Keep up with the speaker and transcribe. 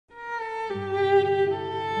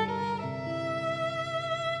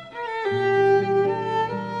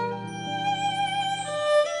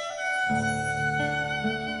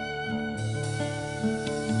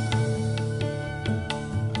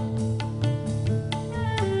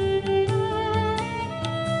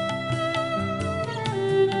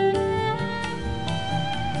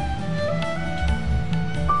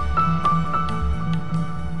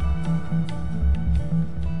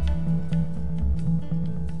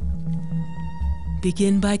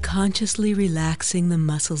Begin by consciously relaxing the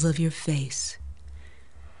muscles of your face.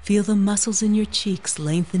 Feel the muscles in your cheeks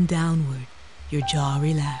lengthen downward, your jaw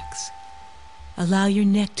relax. Allow your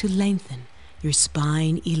neck to lengthen, your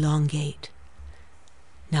spine elongate.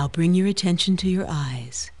 Now bring your attention to your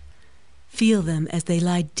eyes. Feel them as they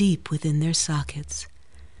lie deep within their sockets.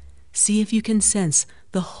 See if you can sense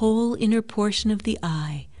the whole inner portion of the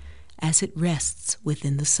eye as it rests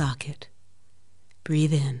within the socket.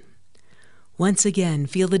 Breathe in. Once again,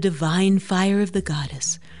 feel the divine fire of the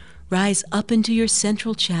goddess rise up into your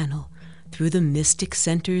central channel through the mystic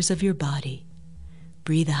centers of your body.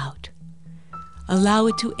 Breathe out. Allow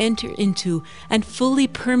it to enter into and fully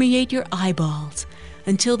permeate your eyeballs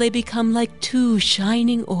until they become like two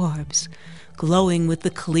shining orbs, glowing with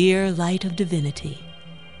the clear light of divinity.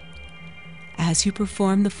 As you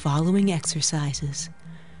perform the following exercises,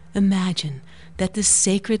 imagine that the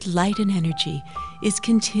sacred light and energy is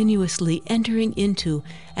continuously entering into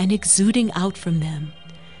and exuding out from them,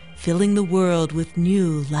 filling the world with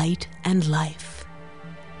new light and life.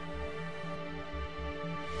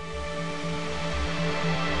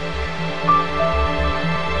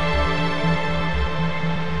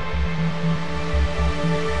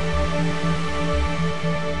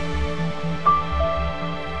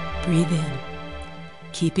 Breathe in,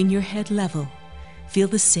 keeping your head level. Feel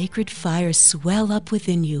the sacred fire swell up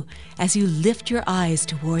within you as you lift your eyes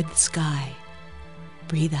toward the sky.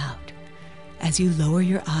 Breathe out as you lower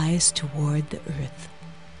your eyes toward the earth.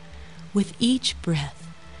 With each breath,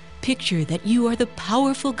 picture that you are the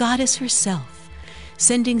powerful goddess herself,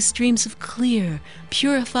 sending streams of clear,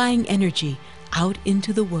 purifying energy out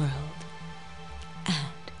into the world.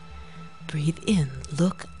 And breathe in,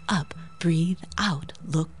 look up. Breathe out,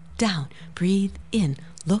 look down. Breathe in,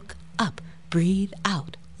 look up. Breathe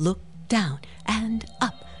out, look down, and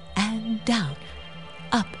up and down,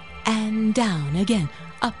 up and down again,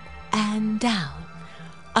 up and down,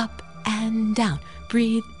 up and down.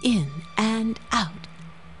 Breathe in and out,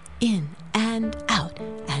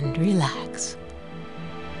 and relax.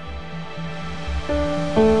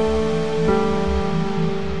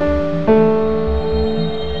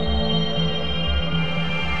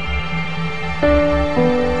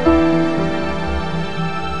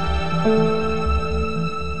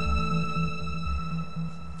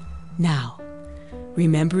 Now,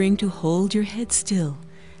 remembering to hold your head still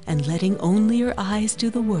and letting only your eyes do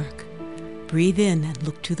the work, breathe in and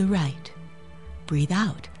look to the right. Breathe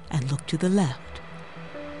out and look to the left.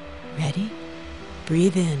 Ready?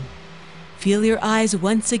 Breathe in. Feel your eyes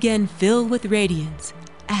once again fill with radiance,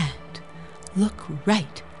 and look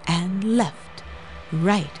right and left,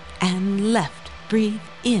 right and left. Breathe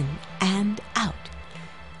in and out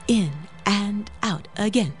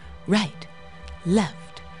again, right,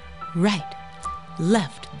 left. Right,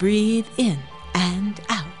 left. Breathe in and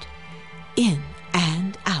out,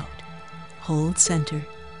 Hold center.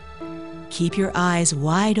 Keep your eyes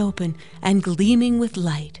wide open and gleaming with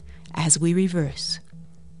light as we reverse.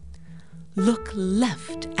 Look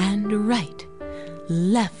left and right,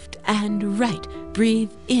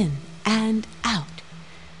 Breathe in and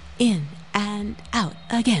out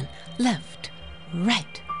again, left,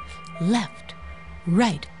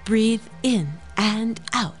 right. Breathe in and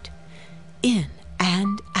out,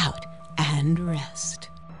 and rest.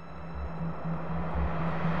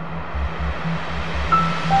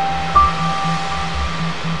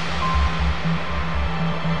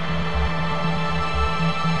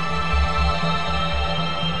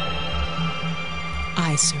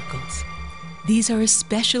 Eye circles. These are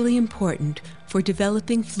especially important for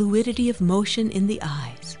developing fluidity of motion in the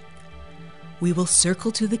eyes. We will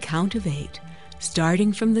circle to the count of 8,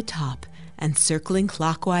 starting from the top and circling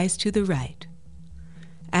clockwise to the right.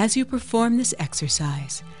 As you perform this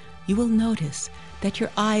exercise, you will notice that your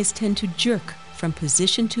eyes tend to jerk from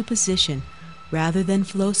position to position rather than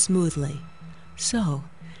flow smoothly. So,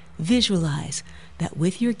 visualize that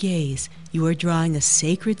with your gaze you are drawing a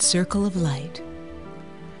sacred circle of light.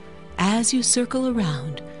 As you circle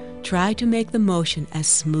around, try to make the motion as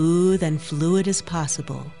smooth and fluid as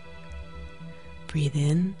possible. Breathe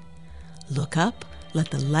in, look up, let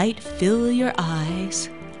the light fill your eyes,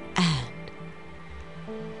 and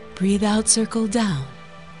Breathe out, circle down.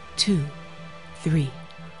 2, 3,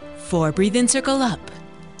 4. Breathe in, circle up.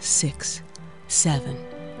 6, 7,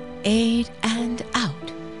 8, and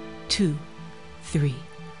out. 2, 3,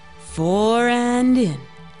 4, and in.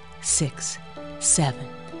 6, 7,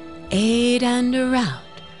 8, and around.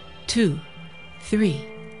 2, 3,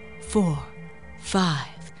 4, 5,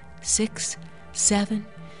 6, 7,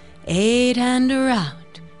 8, and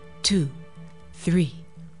around. 2, 3,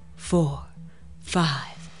 4, 5,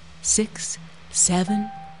 6,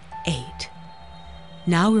 7, 8.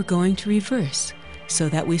 Now we're going to reverse so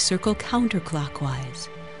that we circle counterclockwise.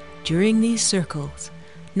 During these circles,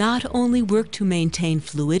 not only work to maintain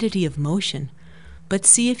fluidity of motion, but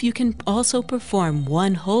see if you can also perform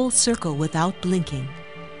one whole circle without blinking.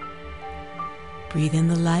 Breathe in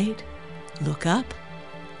the light, look up,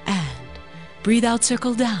 and breathe out,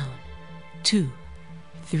 circle down. 2,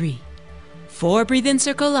 3, 4. Breathe in,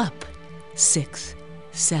 circle up. 6,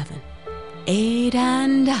 7, 8,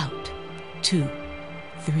 and out. 2,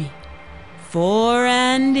 3, 4,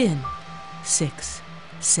 and in. 6,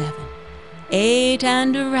 7, 8,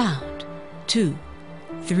 and around. 2,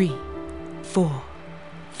 3, 4,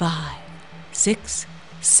 5, 6,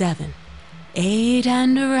 7, 8,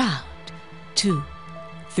 and around. 2,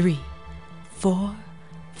 3, 4,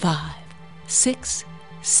 5, 6,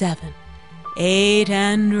 7, 8,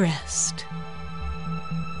 and rest.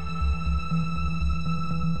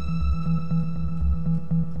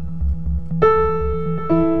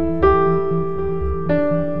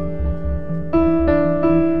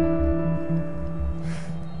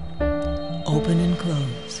 Open and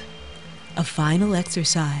close. A final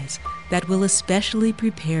exercise that will especially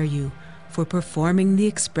prepare you for performing the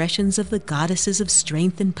expressions of the goddesses of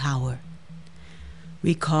strength and power.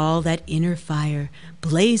 Recall that inner fire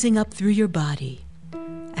blazing up through your body.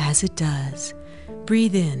 As it does,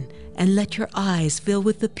 breathe in and let your eyes fill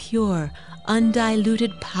with the pure,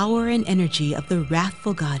 undiluted power and energy of the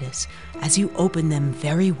wrathful goddess as you open them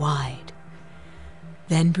very wide.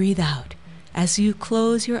 Then breathe out as you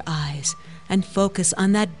close your eyes and focus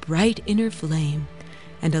on that bright inner flame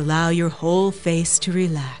and allow your whole face to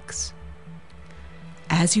relax.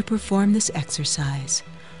 As you perform this exercise,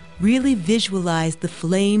 really visualize the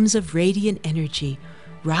flames of radiant energy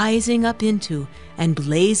rising up into and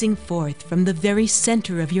blazing forth from the very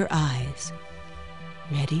center of your eyes.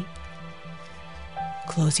 Ready?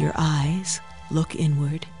 Close your eyes, look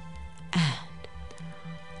inward, and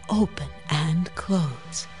open and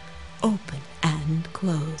close. Open and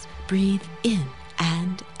close. Breathe in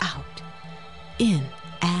and out. In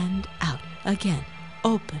and out. Again,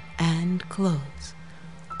 open and close.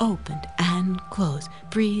 Open and close.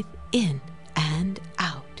 Breathe in and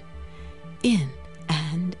out. In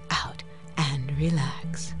and out. And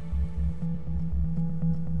relax.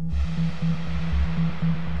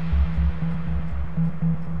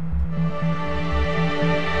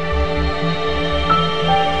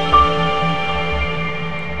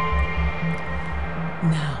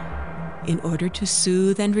 Now, in order to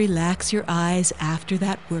soothe and relax your eyes after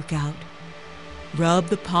that workout, rub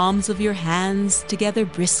the palms of your hands together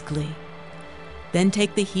briskly. Then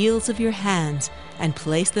take the heels of your hands and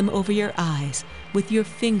place them over your eyes with your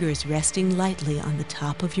fingers resting lightly on the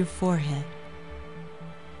top of your forehead.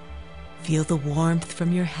 Feel the warmth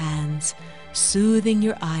from your hands soothing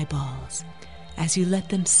your eyeballs as you let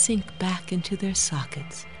them sink back into their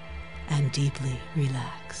sockets and deeply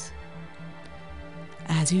relax.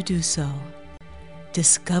 As you do so,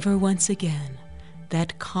 discover once again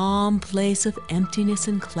that calm place of emptiness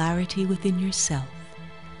and clarity within yourself.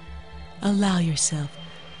 Allow yourself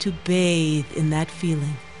to bathe in that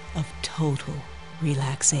feeling of total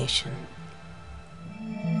relaxation.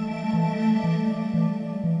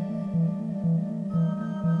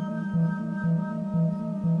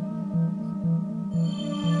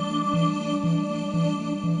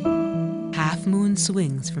 Half moon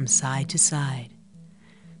swings from side to side.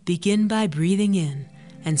 Begin by breathing in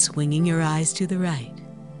and swinging your eyes to the right.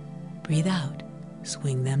 Breathe out,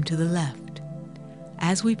 swing them to the left.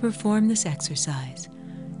 As we perform this exercise,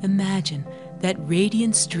 imagine that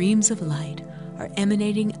radiant streams of light are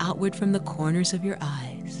emanating outward from the corners of your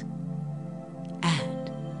eyes.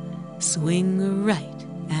 And swing right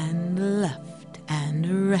and left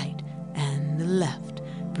and right and left.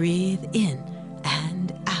 Breathe in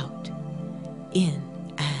and out. In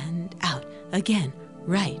and out. Again,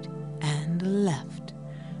 right and left.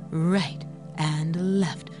 Right and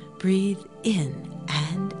left. Breathe in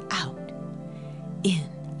and out. In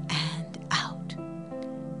and out.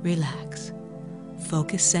 Relax.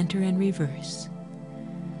 Focus, center, and reverse.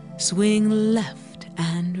 Swing left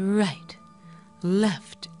and right.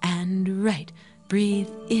 Left and right. Breathe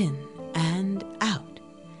in and out.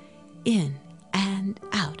 In and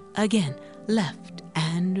out. Again, left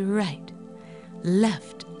and right.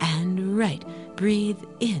 Left and right. Breathe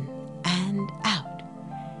in and out.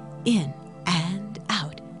 In and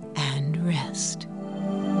out. And rest.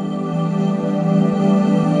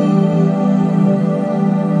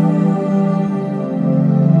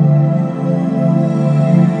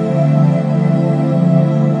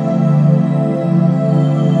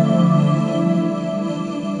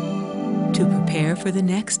 To prepare for the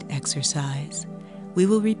next exercise, we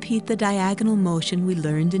will repeat the diagonal motion we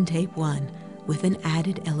learned in Tape 1 with an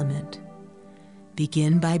added element.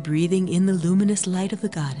 Begin by breathing in the luminous light of the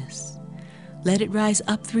goddess. Let it rise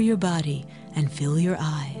up through your body and fill your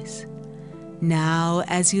eyes. Now,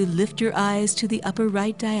 as you lift your eyes to the upper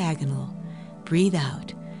right diagonal, breathe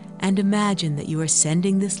out and imagine that you are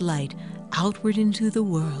sending this light outward into the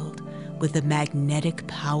world with the magnetic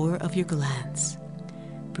power of your glance.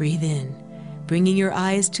 Breathe in, bringing your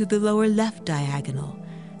eyes to the lower left diagonal,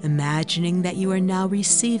 imagining that you are now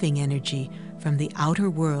receiving energy from the outer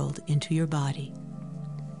world into your body.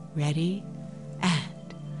 Ready?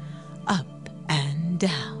 And up and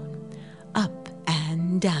down, up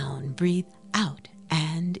and down. Breathe out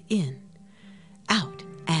and in, out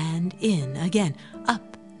and in. Again,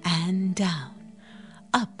 up and down,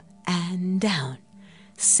 up and down.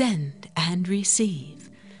 Send and receive,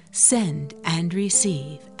 send and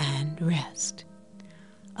receive, and rest.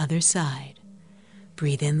 Other side.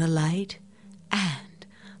 Breathe in the light and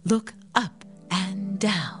look up and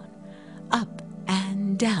down, up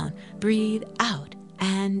and down. Breathe out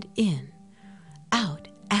and in, out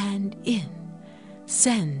and in.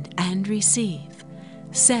 Send and receive,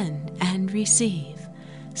 send and receive,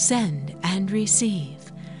 send and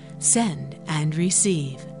receive, send and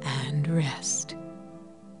receive, and rest.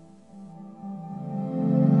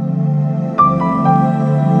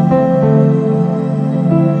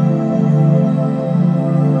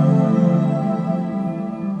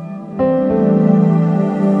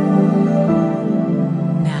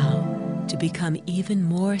 Become even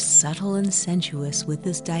more subtle and sensuous with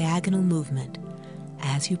this diagonal movement.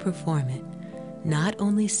 As you perform it, not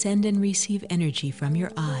only send and receive energy from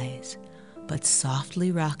your eyes, but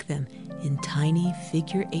softly rock them in tiny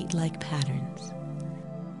figure 8-like patterns.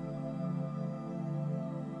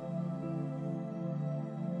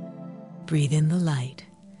 Breathe in the light.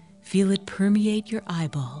 Feel it permeate your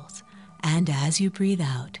eyeballs, and as you breathe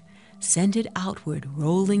out, send it outward,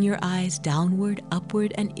 rolling your eyes downward,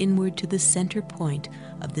 upward, and inward to the center point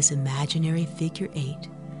of this imaginary figure 8.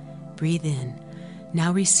 Breathe in,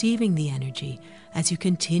 now receiving the energy as you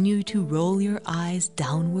continue to roll your eyes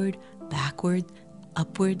downward, backward,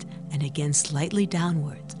 upward, and again slightly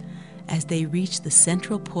downwards as they reach the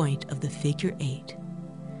central point of the figure 8.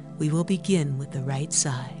 We will begin with the right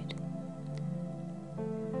side.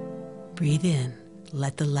 Breathe in,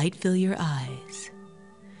 let the light fill your eyes.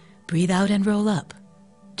 Breathe out and roll up.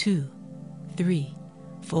 2, 3,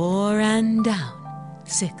 4, and down.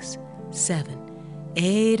 6, 7,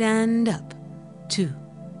 8, and up. 2,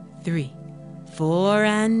 3, 4,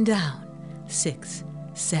 and down. 6,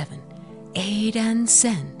 7, 8, and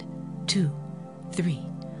send. 2, 3,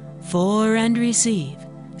 4, and receive.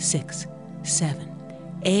 6, 7,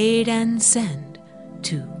 8, and send.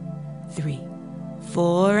 2, 3,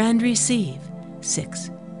 4, and receive. 6,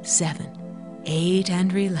 7, 8,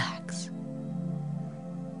 and relax.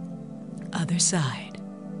 Other side.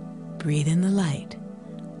 Breathe in the light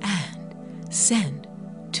and send.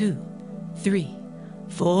 2, 3,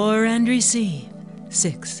 4, and receive.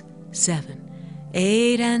 6, 7,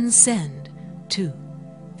 8, and send. 2,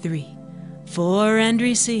 3, 4, and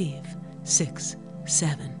receive. 6,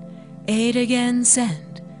 7, 8, again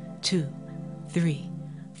send. 2, 3,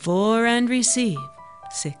 4, and receive.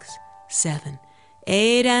 6, 7,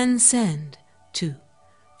 8, and send. 2,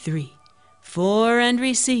 3, 4, and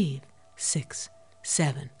receive. 6,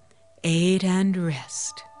 7, 8, and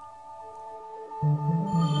rest.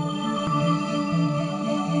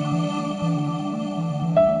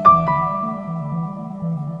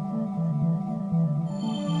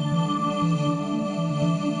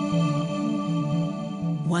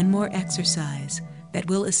 One more exercise that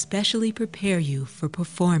will especially prepare you for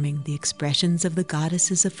performing the expressions of the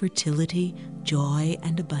goddesses of fertility, joy,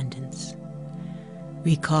 and abundance.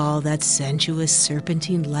 Recall that sensuous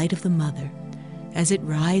serpentine light of the mother as it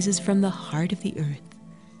rises from the heart of the earth,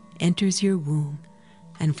 enters your womb,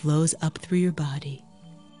 and flows up through your body.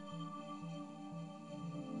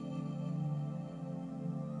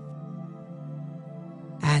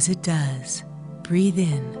 As it does, breathe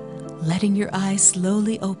in, letting your eyes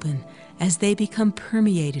slowly open as they become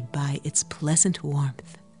permeated by its pleasant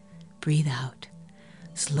warmth. Breathe out.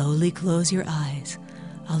 Slowly close your eyes,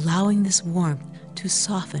 allowing this warmth to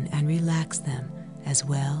soften and relax them as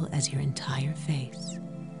well as your entire face.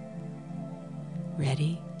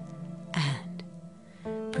 Ready? And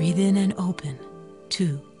breathe in and open.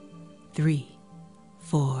 2, 3,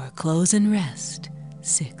 4. Close and rest.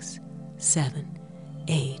 6, 7,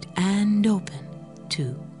 8. And open.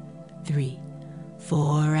 2, 3,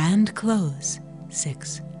 4. And close.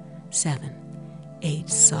 6, 7, 8.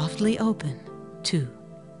 Softly open. 2,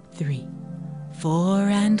 3, 4.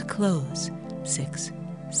 And close. 6,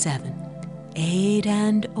 7, 8.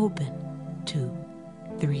 And open. 2,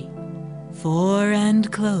 3, 4.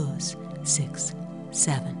 And close. 6,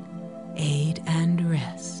 7, 8. And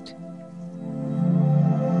rest.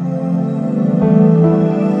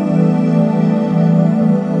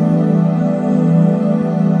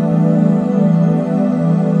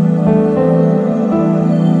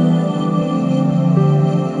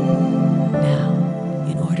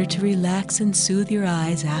 Relax and soothe your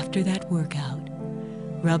eyes after that workout.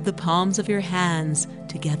 Rub the palms of your hands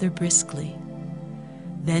together briskly.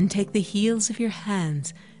 Then take the heels of your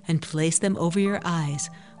hands and place them over your eyes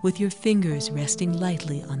with your fingers resting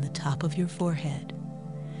lightly on the top of your forehead.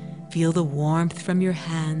 Feel the warmth from your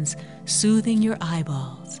hands soothing your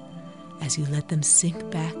eyeballs as you let them sink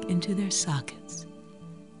back into their sockets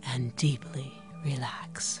and deeply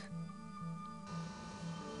relax.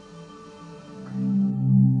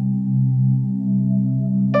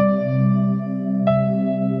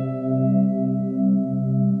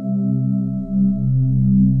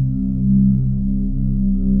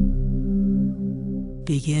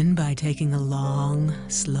 Begin by taking a long,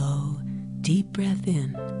 slow, deep breath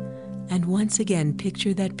in, and once again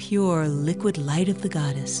picture that pure, liquid light of the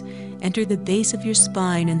goddess enter the base of your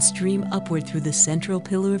spine and stream upward through the central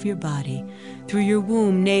pillar of your body, through your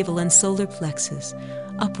womb, navel, and solar plexus,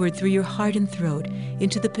 upward through your heart and throat,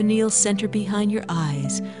 into the pineal center behind your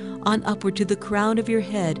eyes, on upward to the crown of your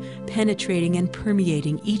head, penetrating and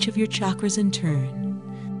permeating each of your chakras in turn.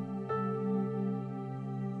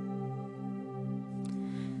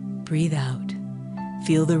 Breathe out.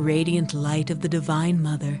 Feel the radiant light of the Divine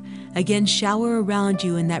Mother again shower around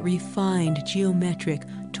you in that refined, geometric,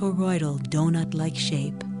 toroidal, donut-like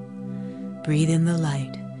shape. Breathe in the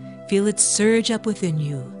light. Feel it surge up within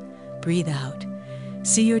you. Breathe out.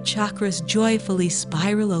 See your chakras joyfully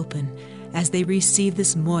spiral open as they receive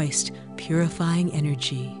this moist, purifying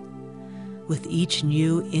energy. With each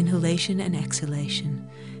new inhalation and exhalation,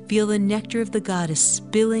 feel the nectar of the goddess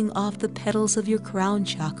spilling off the petals of your crown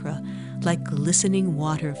chakra like glistening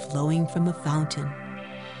water flowing from a fountain.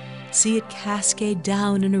 See it cascade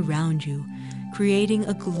down and around you, creating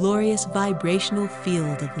a glorious vibrational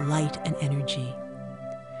field of light and energy.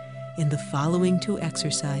 In the following 2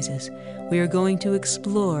 exercises, we are going to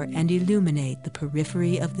explore and illuminate the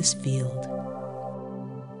periphery of this field.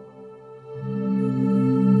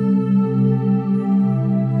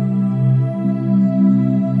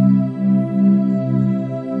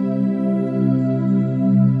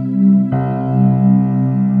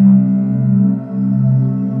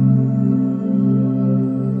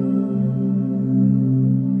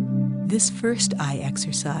 This first eye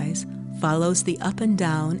exercise follows the up and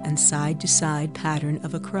down and side to side pattern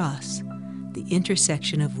of a cross, the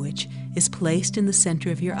intersection of which is placed in the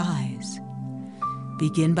center of your eyes.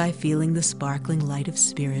 Begin by feeling the sparkling light of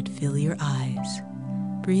spirit fill your eyes.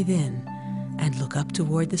 Breathe in and look up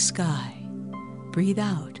toward the sky. Breathe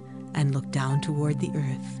out and look down toward the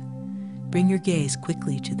earth. Bring your gaze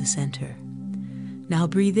quickly to the center. Now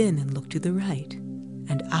breathe in and look to the right,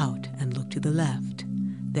 and out and look to the left.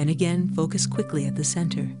 Then again, focus quickly at the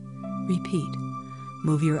center. Repeat.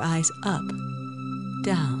 Move your eyes up,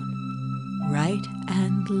 down, right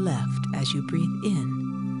and left as you breathe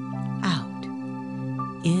in, out,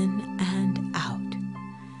 in and out.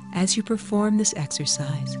 As you perform this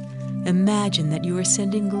exercise, imagine that you are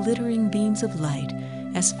sending glittering beams of light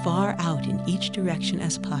as far out in each direction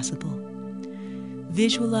as possible.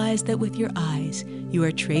 Visualize that with your eyes, you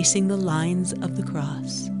are tracing the lines of the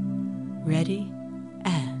cross. Ready?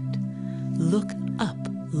 And look up,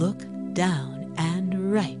 look down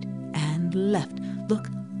and right and left. Look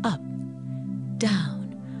up,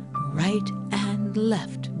 down, right and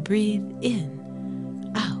left. Breathe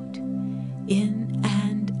in, out, in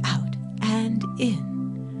and out, and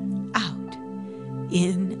in, out,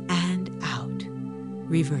 in and out.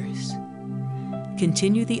 Reverse.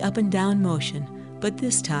 Continue the up and down motion, but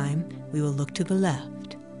this time we will look to the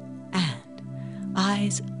left. And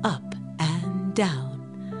eyes up and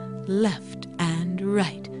down, left and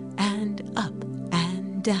right and up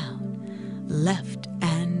and down, left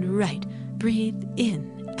and right. Breathe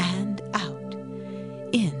in and out,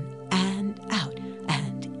 in and out,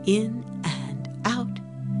 and in and out,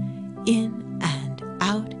 in and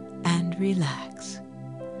out, and relax.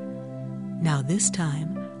 Now this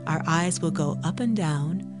time, our eyes will go up and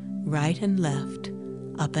down, right and left,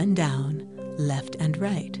 up and down, left and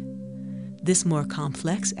right. This more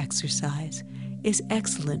complex exercise is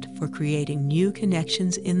excellent for creating new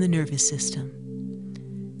connections in the nervous system.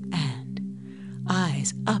 And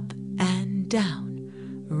eyes up and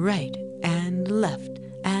down, right and left,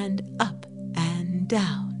 and up and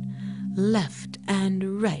down, left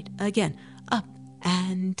and right. Again, up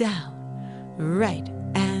and down, right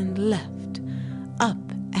and left,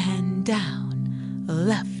 up and down,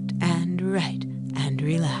 left and right, and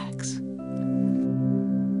relax.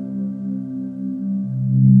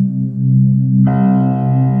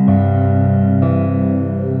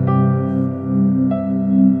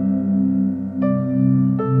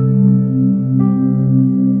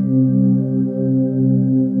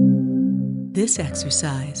 This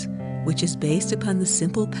exercise, which is based upon the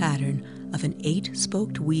simple pattern of an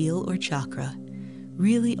 8-spoked wheel or chakra,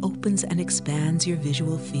 really opens and expands your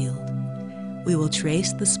visual field. We will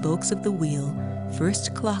trace the spokes of the wheel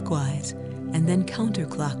first clockwise and then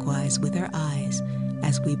counterclockwise with our eyes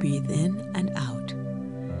as we breathe in and out.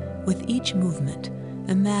 With each movement,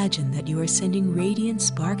 imagine that you are sending radiant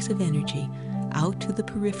sparks of energy out to the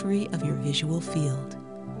periphery of your visual field.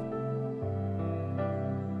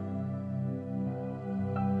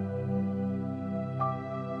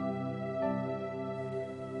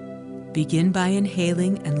 Begin by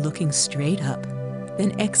inhaling and looking straight up,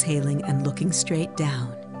 then exhaling and looking straight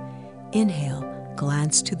down. Inhale,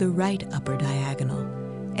 glance to the right upper diagonal.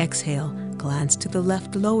 Exhale, glance to the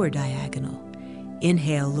left lower diagonal.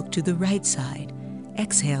 Inhale, look to the right side.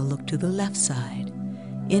 Exhale, look to the left side.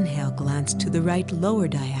 Inhale, glance to the right lower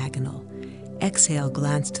diagonal. Exhale,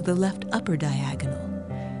 glance to the left upper diagonal.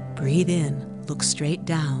 Breathe in, look straight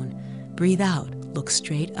down. Breathe out, look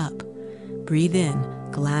straight up. Breathe in,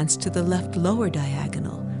 glance to the left lower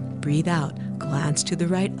diagonal. Breathe out, glance to the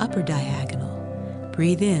right upper diagonal.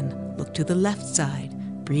 Breathe in, look to the left side.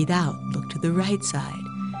 Breathe out, look to the right side.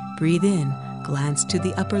 Breathe in, glance to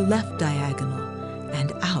the upper left diagonal.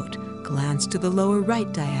 And out, glance to the lower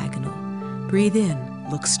right diagonal. Breathe in,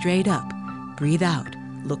 look straight up. Breathe out,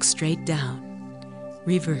 look straight down.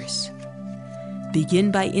 Reverse.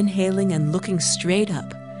 Begin by inhaling and looking straight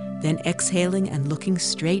up, then exhaling and looking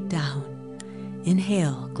straight down.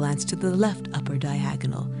 Inhale, glance to the left upper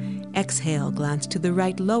diagonal. Exhale, glance to the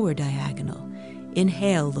right lower diagonal.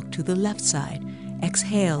 Inhale, look to the left side.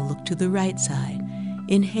 Exhale, look to the right side.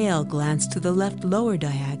 Inhale, glance to the left lower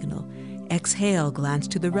diagonal. Exhale, glance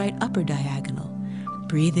to the right upper diagonal.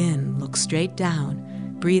 Breathe in, look straight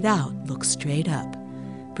down. Breathe out, look straight up.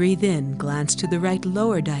 Breathe in, glance to the right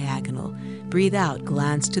lower diagonal. Breathe out,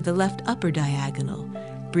 glance to the left upper diagonal.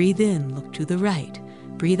 Breathe in, look to the right.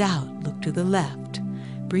 Breathe out, look to the left.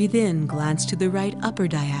 Breathe in, glance to the right upper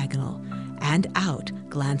diagonal. And out,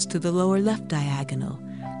 glance to the lower left diagonal.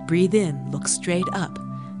 Breathe in, look straight up.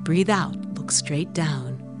 Breathe out, look straight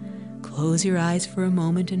down. Close your eyes for a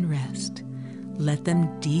moment and rest. Let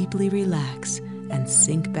them deeply relax and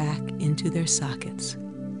sink back into their sockets.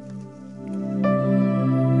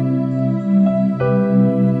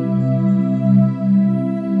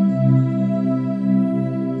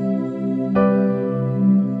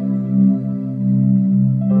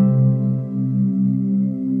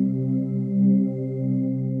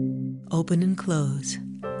 Open and close.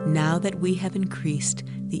 Now that we have increased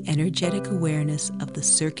the energetic awareness of the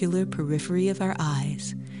circular periphery of our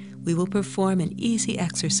eyes, we will perform an easy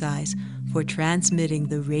exercise for transmitting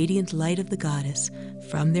the radiant light of the goddess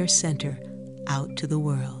from their center out to the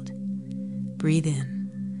world. Breathe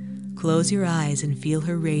in. Close your eyes and feel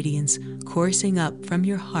her radiance coursing up from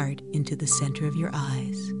your heart into the center of your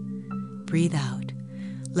eyes. Breathe out.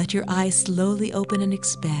 Let your eyes slowly open and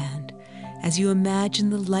expand as you imagine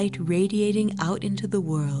the light radiating out into the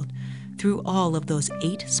world through all of those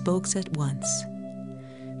 8 spokes at once.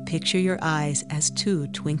 Picture your eyes as 2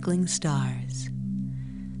 twinkling stars.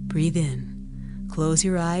 Breathe in. Close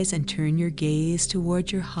your eyes and turn your gaze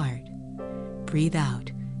toward your heart. Breathe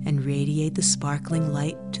out and radiate the sparkling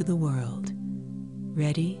light to the world.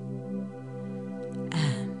 Ready?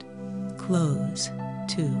 And close.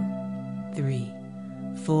 2, 3,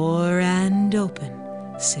 4, and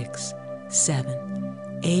open. 6,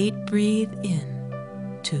 7, 8. Breathe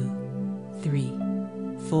in. 2, 3,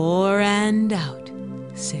 4, and out.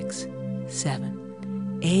 6,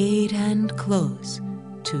 7, 8, and close.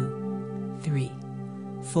 2, 3,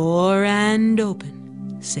 4, and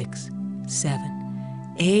open. 6,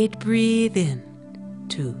 7, 8. Breathe in.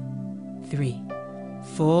 2, 3,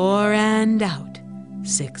 4, and out.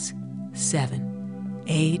 6, 7,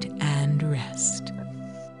 8, and rest.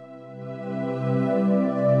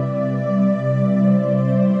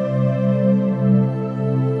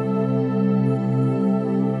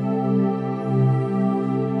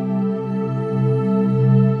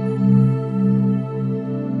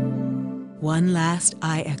 One last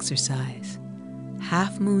eye exercise.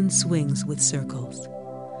 Half moon swings with circles.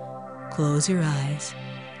 Close your eyes.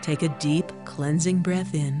 Take a deep, cleansing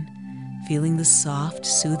breath in, feeling the soft,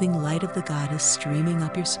 soothing light of the goddess streaming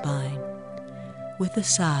up your spine. With a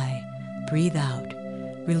sigh, breathe out,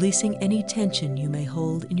 releasing any tension you may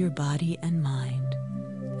hold in your body and mind.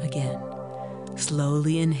 Again,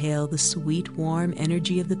 slowly inhale the sweet, warm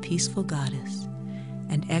energy of the peaceful goddess,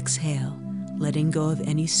 and exhale, letting go of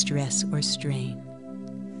any stress or strain.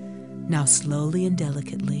 Now slowly and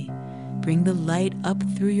delicately, bring the light up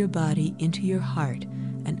through your body into your heart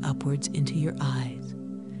and upwards into your eyes.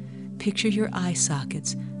 Picture your eye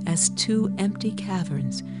sockets as two empty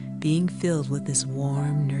caverns being filled with this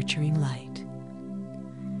warm, nurturing light.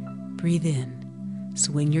 Breathe in,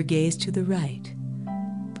 swing your gaze to the right.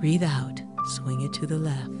 Breathe out, swing it to the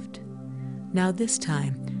left. Now this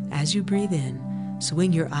time, as you breathe in,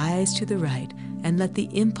 swing your eyes to the right and let the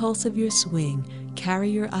impulse of your swing carry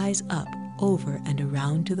your eyes up, over, and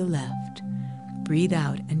around to the left. Breathe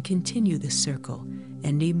out and continue the circle,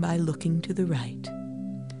 ending by looking to the right.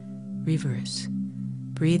 Reverse.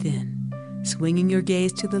 Breathe in, swinging your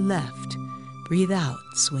gaze to the left. Breathe out,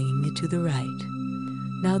 swinging it to the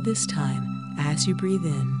right. Now this time, as you breathe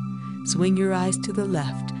in, swing your eyes to the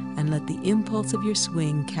left and let the impulse of your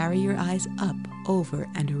swing carry your eyes up, over,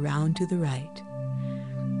 and around to the right.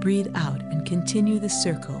 Breathe out and continue the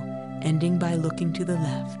circle, ending by looking to the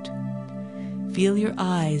left. Feel your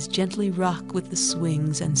eyes gently rock with the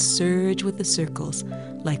swings and surge with the circles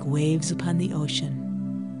like waves upon the ocean.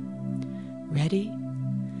 Ready?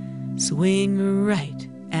 Swing right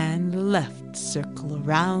and left, circle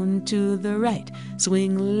around to the right.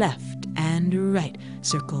 Swing left and right,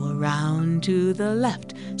 circle around to the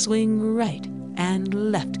left. Swing right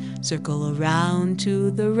and left, circle around to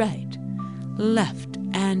the right. Left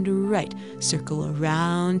and right, circle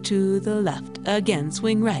around to the left. Again,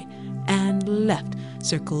 swing right and left,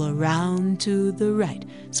 circle around to the right.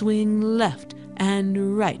 Swing left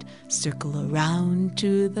and right, circle around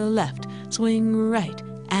to the left. Swing right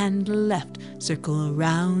and left, circle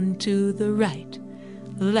around to the right.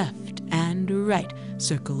 Left and right,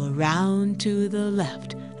 circle around to the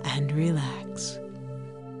left, and relax.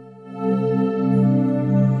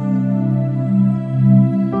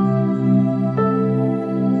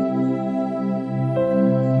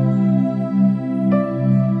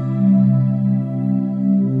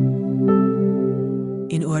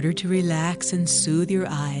 In order to relax and soothe your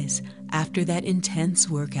eyes after that intense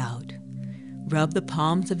workout, rub the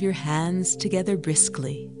palms of your hands together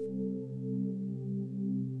briskly.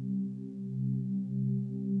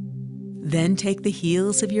 Then take the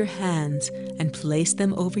heels of your hands and place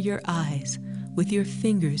them over your eyes, with your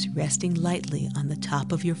fingers resting lightly on the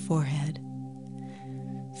top of your forehead.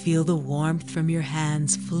 Feel the warmth from your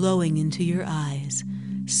hands flowing into your eyes,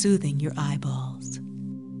 soothing your eyeballs.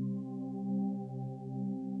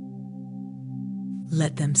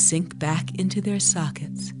 Let them sink back into their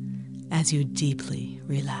sockets as you deeply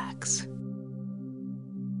relax.